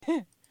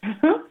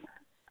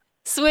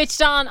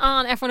Switched on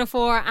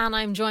F104, and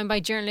I'm joined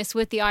by journalist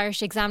with the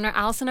Irish Examiner,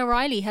 Alison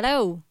O'Reilly.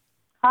 Hello.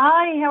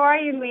 Hi, how are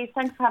you, Louise?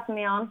 Thanks for having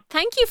me on.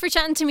 Thank you for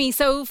chatting to me.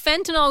 So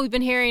fentanyl, we've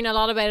been hearing a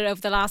lot about it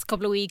over the last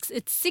couple of weeks.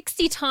 It's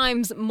 60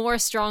 times more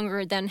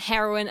stronger than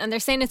heroin, and they're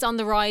saying it's on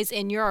the rise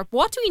in Europe.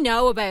 What do we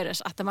know about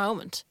it at the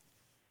moment?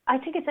 I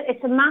think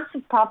it's a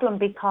massive problem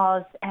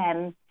because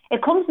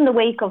it comes in the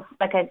wake of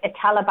like a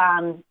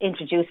Taliban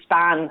introduced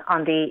ban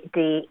on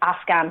the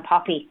Afghan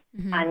poppy,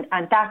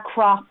 and that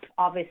crop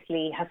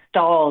obviously has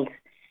stalled,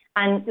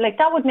 and like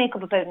that would make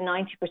up about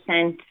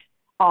 90%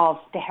 of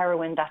the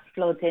heroin that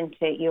floods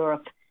into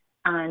Europe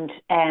and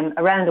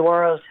around the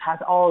world has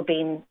all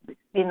been,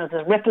 there's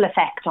a ripple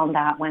effect on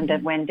that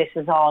when this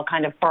is all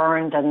kind of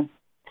burned and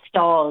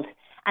stalled.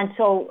 And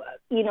so,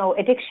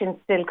 addiction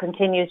still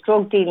continues,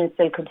 drug dealing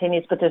still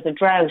continues, but there's a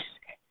drought.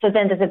 So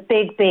then there's a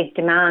big, big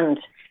demand.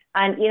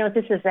 And,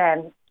 this is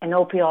an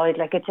opioid,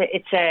 like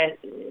it's a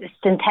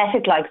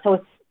synthetic, like,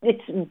 so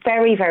it's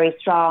very, very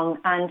strong.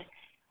 And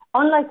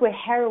unlike with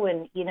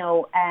heroin, you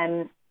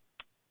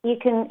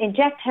can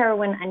inject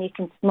heroin and you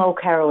can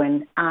smoke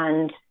heroin,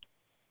 and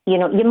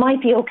you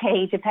might be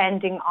okay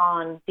depending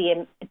on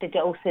the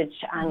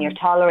dosage and your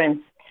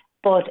tolerance.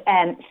 But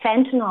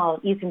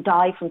fentanyl, you can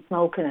die from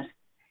smoking it,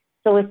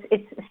 so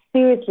it's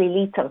seriously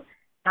lethal.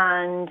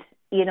 And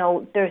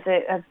there's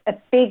a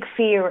big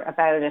fear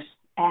about it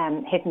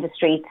hitting the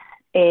streets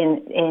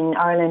in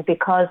Ireland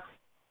because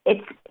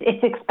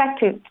it's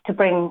expected to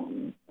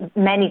bring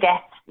many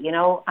deaths,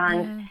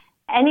 and.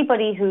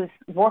 Anybody who's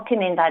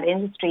working in that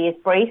industry is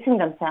bracing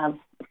themselves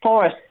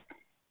for it.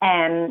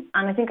 And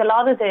I think a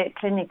lot of the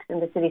clinics in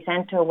the city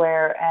centre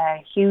where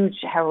a huge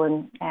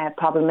heroin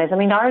problem is,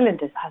 Ireland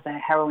has a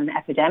heroin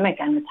epidemic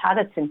and it's had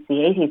it since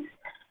the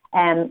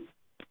 80s.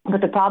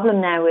 But the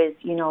problem now is,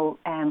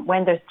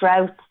 when there's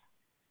droughts,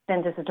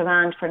 then there's a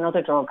demand for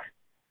another drug.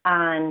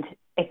 And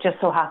it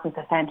just so happens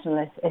that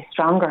fentanyl is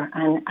stronger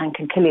and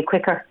can kill you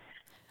quicker.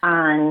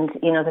 And,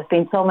 there's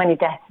been so many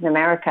deaths in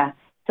America.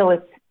 So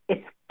it's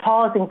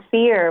causing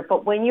fear,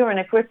 but when you're in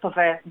a grip of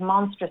a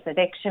monstrous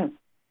addiction,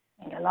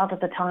 a lot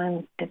of the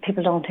time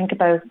people don't think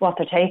about what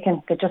they're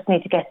taking. They just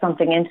need to get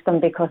something into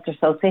them because they're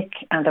so sick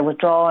and they're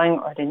withdrawing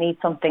or they need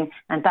something,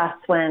 and that's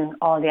when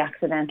all the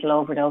accidental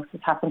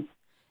overdoses happen.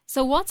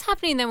 So what's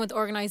happening then with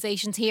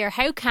organisations here?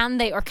 How can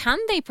they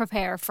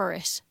prepare for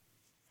it?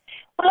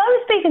 Well, I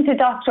was speaking to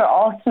Dr.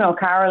 Austin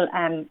O'Carroll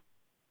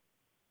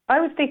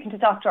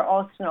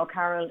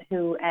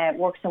who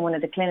works in one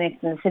of the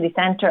clinics in the city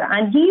centre,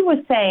 and he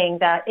was saying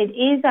that it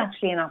is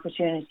actually an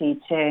opportunity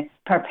to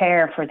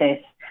prepare for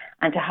this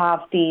and to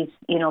have these,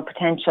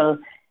 potential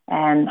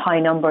high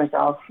numbers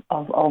of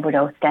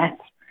overdose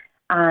deaths.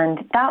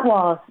 And that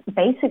was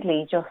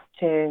basically just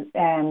to,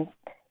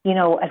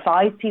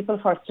 advise people,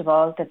 first of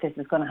all, that this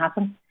is going to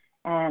happen.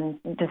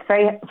 It's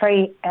very,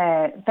 very,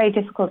 very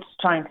difficult to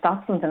try and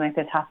stop something like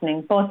this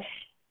happening, but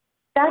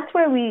that's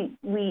where we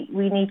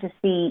need to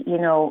see,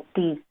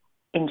 these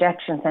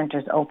injection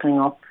centres opening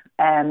up,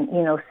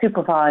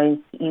 supervised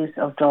use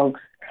of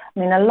drugs.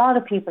 A lot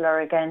of people are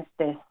against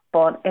this,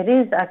 but it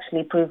is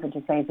actually proven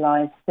to save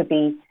lives to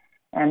be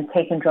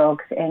taking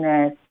drugs in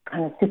a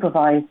kind of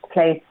supervised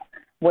place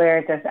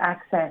where there's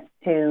access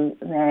to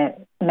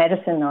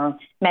medicine or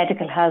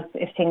medical help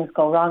if things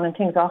go wrong, and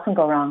things often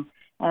go wrong.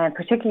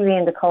 Particularly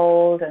in the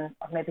cold, and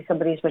or maybe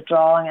somebody's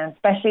withdrawing, and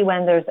especially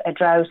when there's a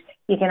drought,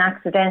 you can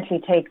accidentally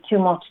take too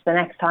much the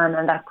next time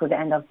and that could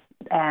end up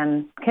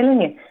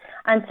killing you.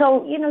 And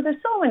so,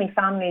 there's so many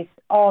families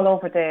all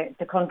over the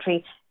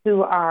country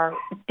who are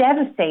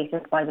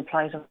devastated by the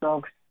plight of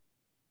drugs.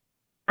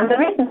 And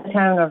there isn't a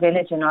town or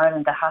village in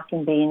Ireland that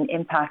hasn't been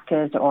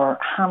impacted or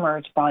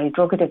hammered by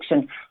drug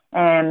addiction.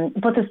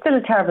 But there's still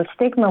a terrible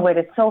stigma with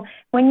it. So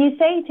when you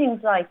say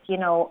things like,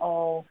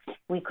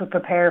 we could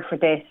prepare for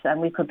this and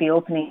we could be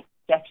opening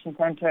injection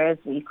centres,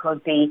 we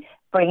could be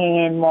bringing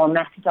in more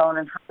methadone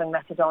and having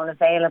methadone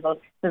available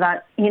so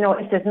that,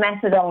 if there's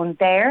methadone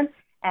there,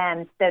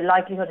 the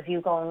likelihood of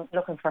you going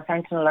looking for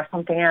fentanyl or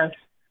something else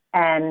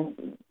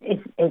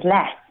is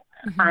less.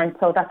 And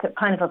so that's a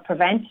kind of a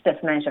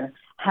preventative measure.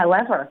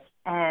 However,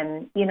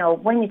 when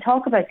you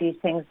talk about these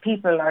things,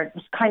 people are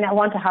just kind of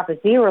want to have a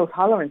zero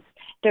tolerance.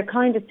 They're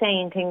kind of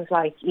saying things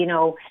like, we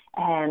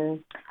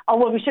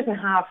shouldn't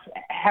have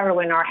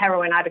heroin or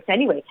heroin addicts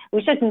anyway.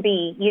 We shouldn't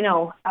be,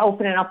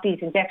 opening up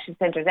these injection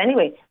centres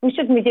anyway. We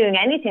shouldn't be doing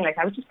anything like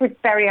that. We just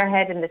bury our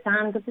head in the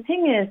sand. But the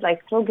thing is,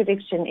 like, drug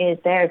addiction is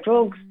there.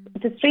 Drugs,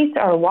 the streets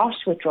are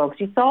awash with drugs.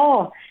 You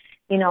saw,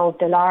 the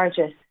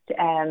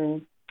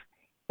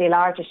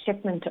largest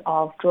shipment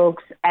of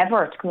drugs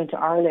ever to come into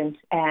Ireland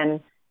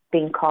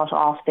being caught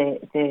off the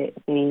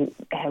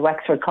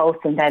Wexford coast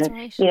and then,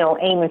 right,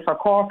 aiming for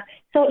Cork.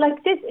 So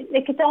like this,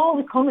 it's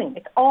always coming.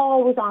 It's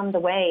always on the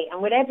way.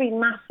 And with every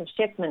massive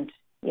shipment,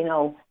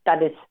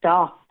 that is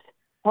stopped,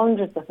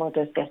 hundreds of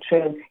others get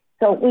through.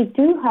 So we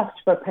do have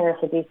to prepare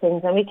for these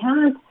things, and we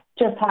can't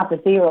just have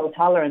a zero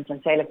tolerance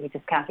and say, look,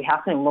 this can't be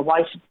happening. Well,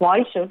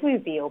 why should we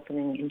be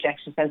opening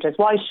injection centres?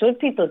 Why should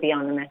people be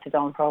on a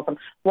methadone programme?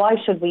 Why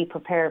should we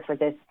prepare for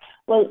this?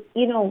 well,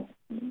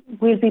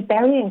 we'll be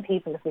burying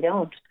people if we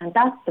don't. And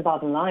that's the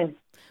bottom line.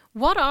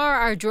 What are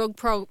our drug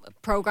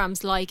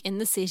programs like in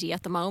the city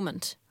at the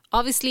moment?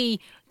 Obviously,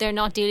 they're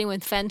not dealing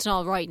with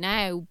fentanyl right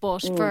now,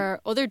 but for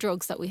other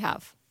drugs that we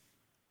have.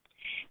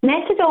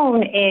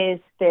 Methadone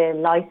is the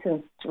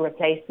licensed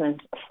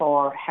replacement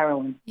for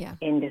heroin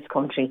in this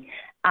country.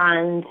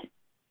 And,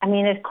 I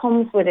mean, it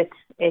comes with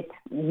its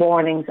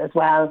warnings as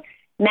well.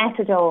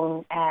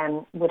 Methadone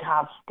would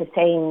have the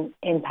same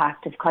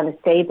impact of kind of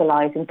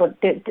stabilising,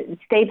 but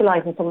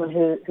stabilising someone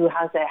who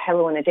has a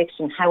heroin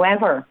addiction.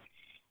 However,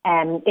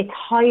 it's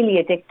highly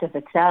addictive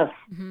itself.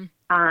 Mm-hmm.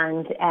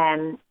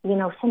 And,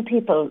 some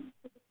people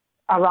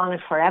are on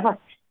it forever.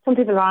 Some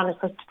people are on it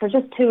for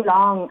just too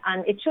long,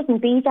 and it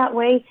shouldn't be that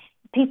way.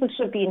 People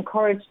should be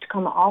encouraged to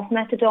come off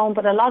methadone,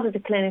 but a lot of the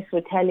clinics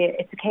would tell you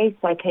it's a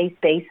case-by-case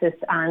basis,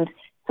 and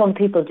some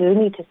people do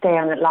need to stay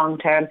on it long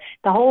term.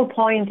 The whole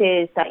point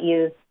is that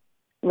you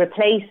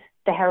replace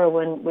the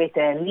heroin with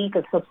a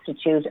legal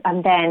substitute,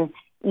 and then,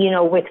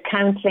 with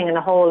counselling and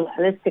a whole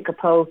holistic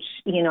approach,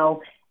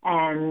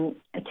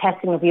 a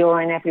testing of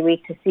urine every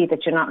week to see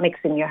that you're not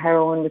mixing your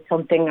heroin with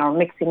something or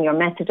mixing your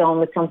methadone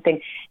with something,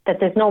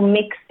 that there's no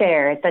mix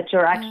there, that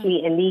you're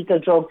actually illegal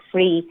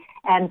drug-free,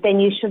 and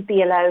then you should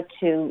be allowed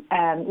to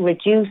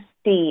reduce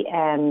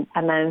the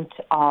amount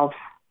of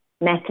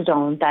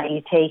methadone that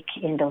you take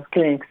in those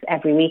clinics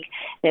every week.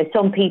 Now,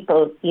 some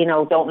people,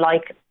 don't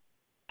like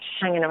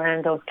hanging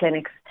around those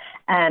clinics,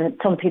 and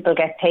some people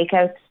get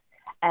takeouts,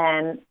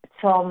 and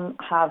some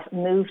have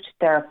moved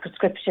their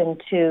prescription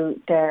to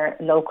their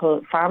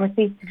local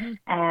pharmacy.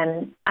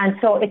 Mm-hmm. And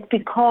so it's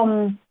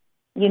become,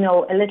 a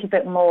little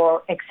bit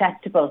more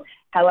acceptable.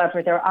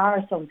 However, there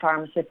are some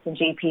pharmacists and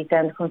GPs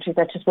down the country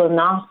that just will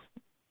not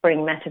bring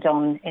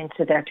methadone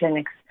into their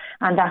clinics.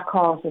 And that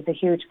causes a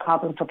huge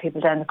problem for people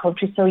down the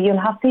country. So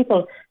you'll have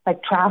people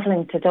like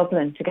travelling to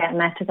Dublin to get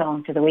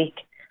methadone for the week.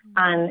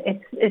 And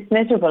it's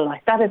miserable.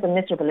 Like, that is a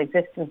miserable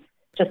existence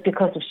just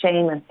because of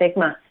shame and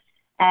stigma.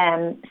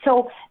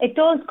 So it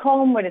does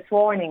come with its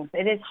warnings.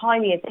 It is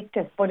highly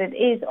addictive, but it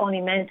is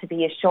only meant to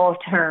be a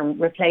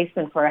short-term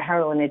replacement for a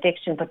heroin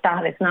addiction. But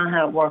that is not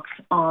how it works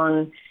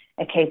on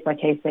a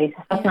case-by-case basis.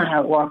 That's not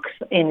how it works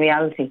in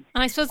reality.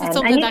 And I suppose it's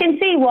something and you can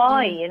see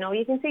why,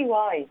 you can see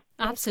why.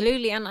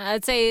 Absolutely. And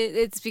I'd say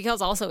it's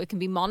because also it can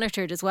be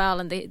monitored as well,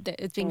 and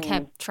it's been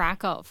kept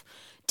track of.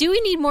 Do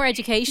we need more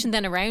education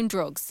then around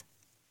drugs?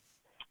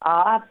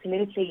 Oh,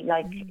 absolutely.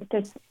 Like,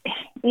 there's,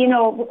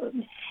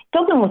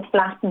 Dublin was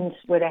flattened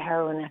with a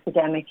heroin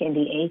epidemic in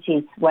the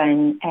 80s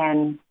when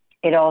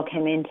it all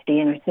came into the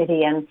inner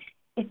city, and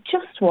it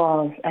just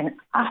was an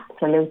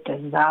absolute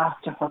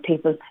disaster for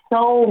people.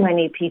 So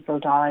many people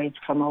died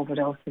from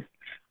overdoses,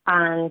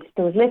 and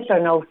there was little or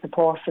no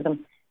support for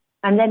them.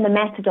 And then the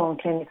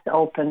methadone clinics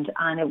opened,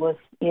 and it was,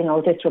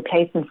 this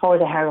replacement for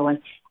the heroin.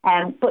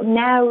 But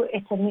now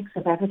it's a mix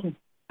of everything.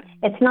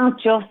 It's not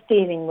just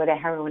dealing with a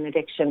heroin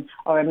addiction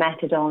or a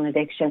methadone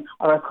addiction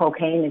or a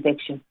cocaine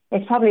addiction.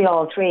 It's probably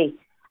all three.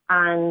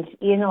 And,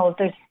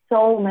 there's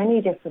so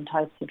many different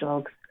types of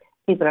drugs.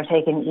 People are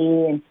taking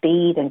E and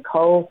speed and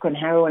coke and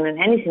heroin and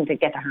anything to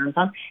get their hands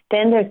on.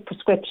 Then there's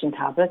prescription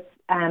tablets.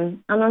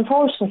 And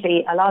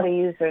unfortunately, a lot of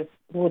users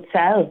would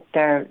sell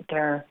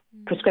their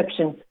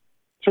prescriptions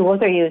to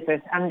other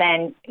users and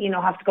then,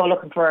 have to go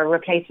looking for a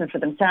replacement for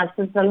themselves.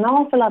 So there's an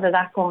awful lot of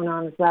that going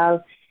on as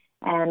well.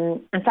 And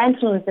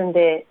fentanyl is in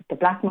the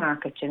black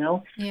market,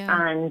 and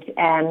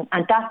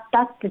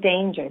that's the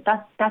danger.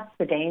 That's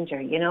the danger,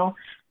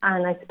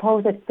 And I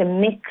suppose it's the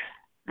mix,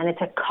 and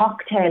it's a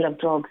cocktail of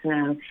drugs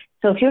now.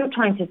 So if you're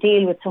trying to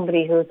deal with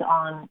somebody who's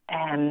on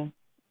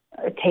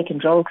taking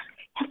drugs,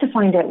 you have to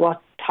find out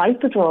what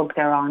type of drug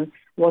they're on,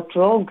 what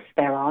drugs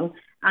they're on,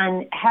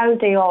 and how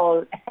they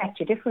all affect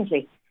you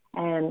differently.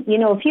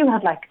 If you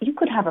have you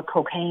could have a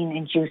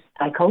cocaine-induced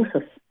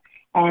psychosis,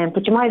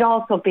 but you might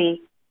also be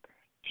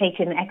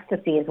taking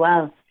ecstasy as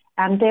well,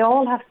 and they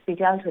all have to be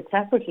dealt with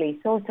separately.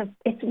 So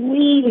it's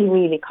really,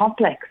 really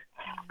complex,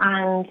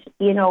 and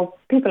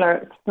people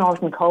are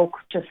snorting coke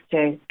just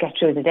to get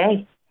through the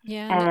day.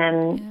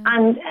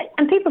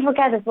 And people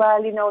forget as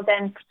well.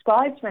 Then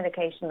prescribed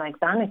medication like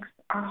Xanax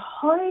are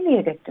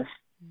highly addictive.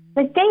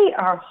 Like, they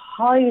are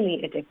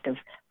highly addictive,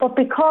 but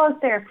because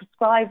they're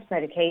prescribed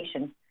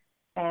medication,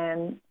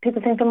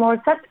 people think they're more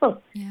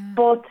acceptable.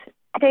 But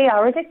they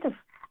are addictive.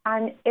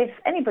 And if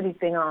anybody's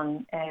been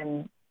on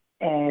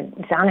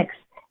Xanax,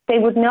 they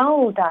would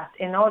know that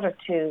in order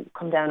to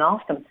come down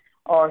off them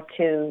or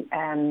to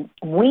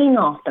wean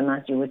off them,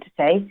 as you would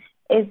say,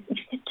 is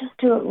you should just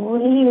do it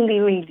really,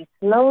 really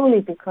slowly,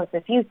 because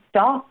if you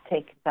stop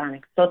taking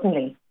Xanax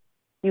suddenly,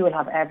 you will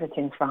have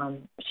everything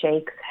from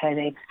shakes,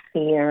 headaches,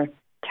 fear,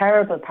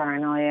 terrible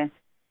paranoia.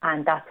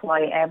 And that's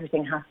why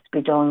everything has to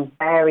be done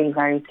very,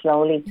 very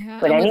slowly.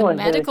 With anyone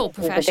with a medical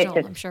professional,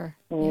 I'm sure.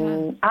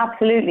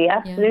 Absolutely.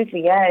 Yeah,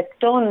 it's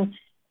done.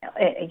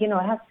 It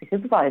has to be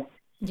supervised.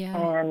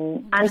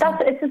 And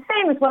it's the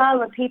same as well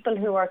with people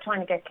who are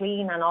trying to get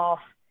clean and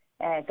off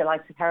the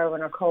likes of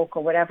heroin or coke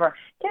or whatever,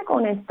 they're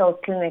going into those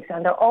clinics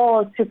and they're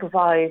all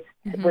supervised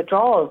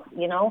withdrawals,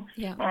 you know.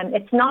 Yeah.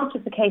 It's not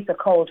just a case of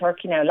cold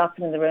turkey now, lock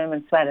them in the room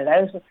and sweat it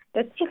out.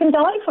 You can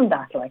die from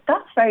that. Like,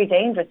 that's very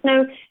dangerous.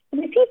 Now,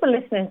 there'll be people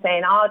listening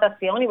saying, oh, that's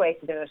the only way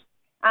to do it.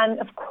 And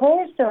of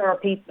course there are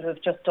people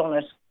who've just done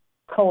it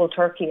cold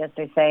turkey, as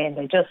they say, and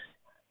they just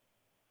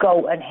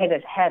go and hit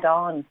it head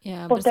on.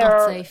 Yeah, but it's there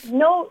not are safe.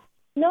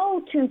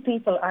 no two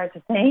people are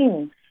the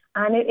same,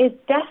 and it is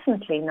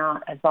definitely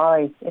not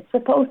advised. It's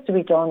supposed to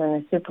be done in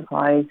a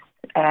supervised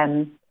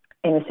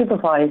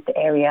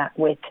area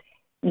with,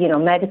 you know,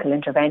 medical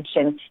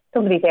intervention,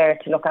 somebody there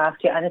to look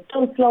after you, and it's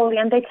done slowly,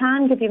 and they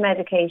can give you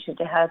medication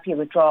to help you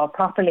withdraw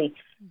properly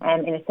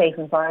in a safe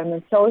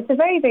environment. So it's a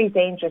very, very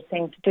dangerous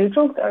thing to do.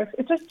 Drugs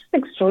it's just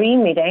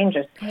extremely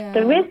dangerous. Yeah.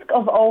 The risk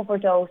of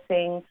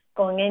overdosing,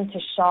 going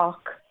into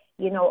shock,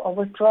 you know, or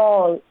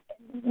withdrawal,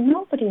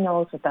 nobody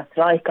knows what that's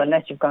like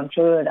unless you've gone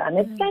through it, and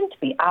it's meant to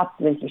be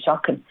absolutely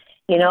shocking,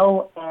 you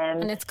know.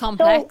 And it's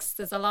complex. So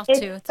there's a lot to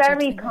it. It's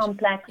very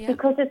complex Yeah.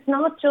 because it's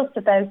not just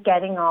about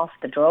getting off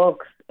the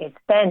drugs. It's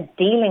then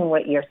dealing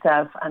with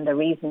yourself and the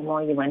reason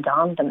why you went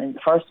on them in the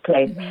first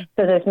place.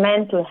 So there's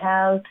mental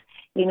health,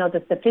 you know,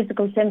 there's the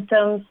physical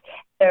symptoms,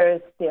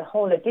 there's the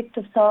whole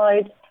addictive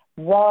side,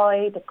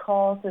 why, the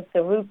causes,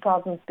 the root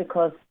problems,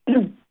 because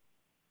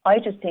I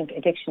just think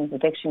addiction is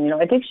addiction. You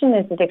know, addiction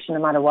is addiction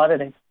no matter what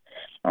it is.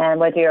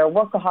 Whether you're a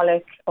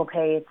workaholic,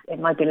 okay, it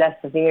might be less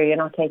severe, you're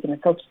not taking a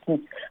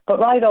substance, but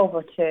right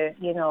over to,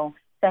 you know,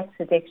 sex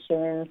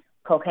addiction,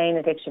 cocaine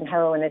addiction,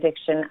 heroin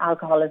addiction,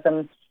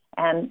 alcoholism,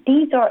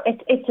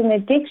 it's an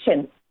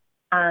addiction,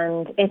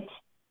 and it's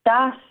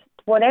that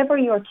whatever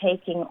you're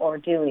taking or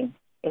doing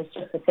is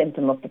just a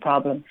symptom of the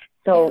problem.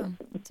 So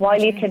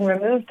while you can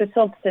remove the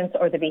substance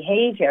or the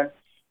behaviour,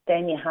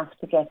 then you have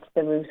to get to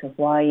the root of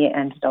why you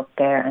ended up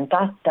there. And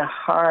that's the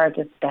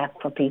hardest step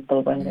for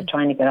people when they're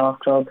trying to get off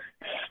drugs.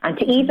 And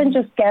to even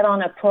just get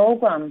on a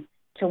programme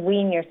to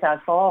wean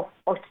yourself off,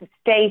 or to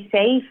stay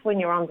safe when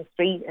you're on the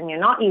street and you're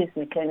not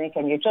using a clinic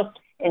and you're just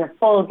in a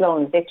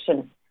full-blown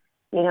addiction.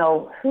 You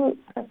know,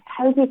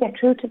 how do you get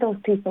through to those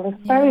people?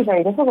 It's very,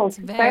 very difficult.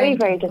 It's very,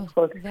 very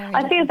difficult.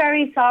 I feel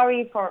very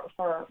sorry for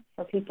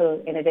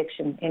people in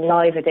addiction, in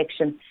live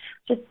addiction.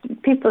 Just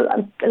people,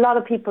 a lot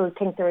of people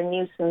think they're a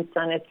nuisance,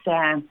 and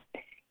it's,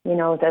 you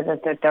know,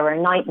 they're a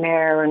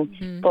nightmare.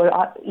 And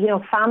but you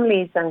know,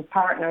 families and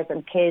partners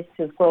and kids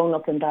who've grown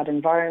up in that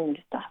environment,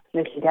 it's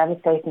absolutely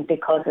devastating,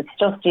 because it's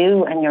just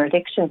you and your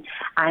addiction,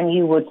 and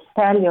you would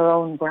sell your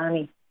own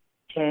granny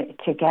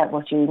to get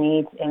what you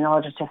need in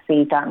order to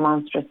feed that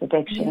monstrous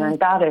addiction. And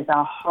that is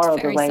a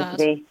horrible way to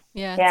be.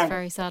 Yeah, it's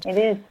very sad. It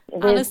is.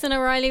 Alison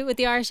O'Reilly with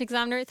the Irish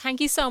Examiner, thank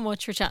you so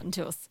much for chatting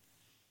to us.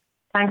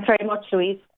 Thanks very much, Louise.